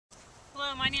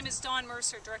Hello, my name is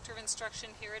Mercer, Director of Instruction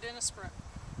here at Innisbrook.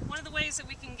 One of the ways that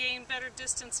we can gain better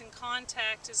distance and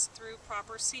contact is through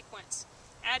proper sequence.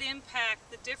 At impact,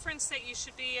 the difference that you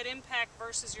should be at impact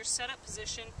versus your setup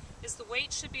position is the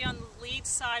weight should be on the lead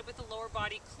side with the lower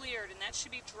body cleared, and that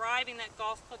should be driving that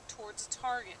golf club towards the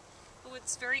target. But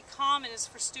what's very common is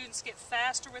for students to get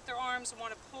faster with their arms and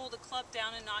want to pull the club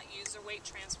down and not use their weight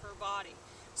transfer body.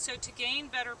 So to gain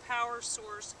better power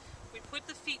source, we put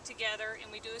the feet together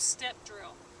and we do a step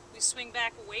drill. We swing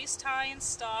back waist high and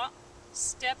stop,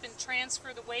 step and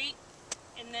transfer the weight,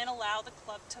 and then allow the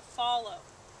club to follow.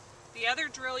 The other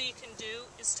drill you can do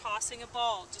is tossing a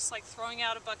ball, just like throwing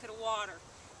out a bucket of water.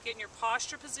 Get in your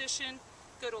posture position,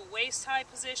 go to a waist high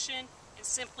position, and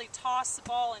simply toss the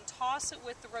ball and toss it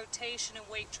with the rotation and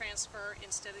weight transfer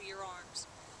instead of your arms.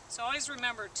 So always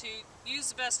remember to use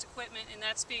the best equipment, and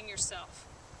that's being yourself.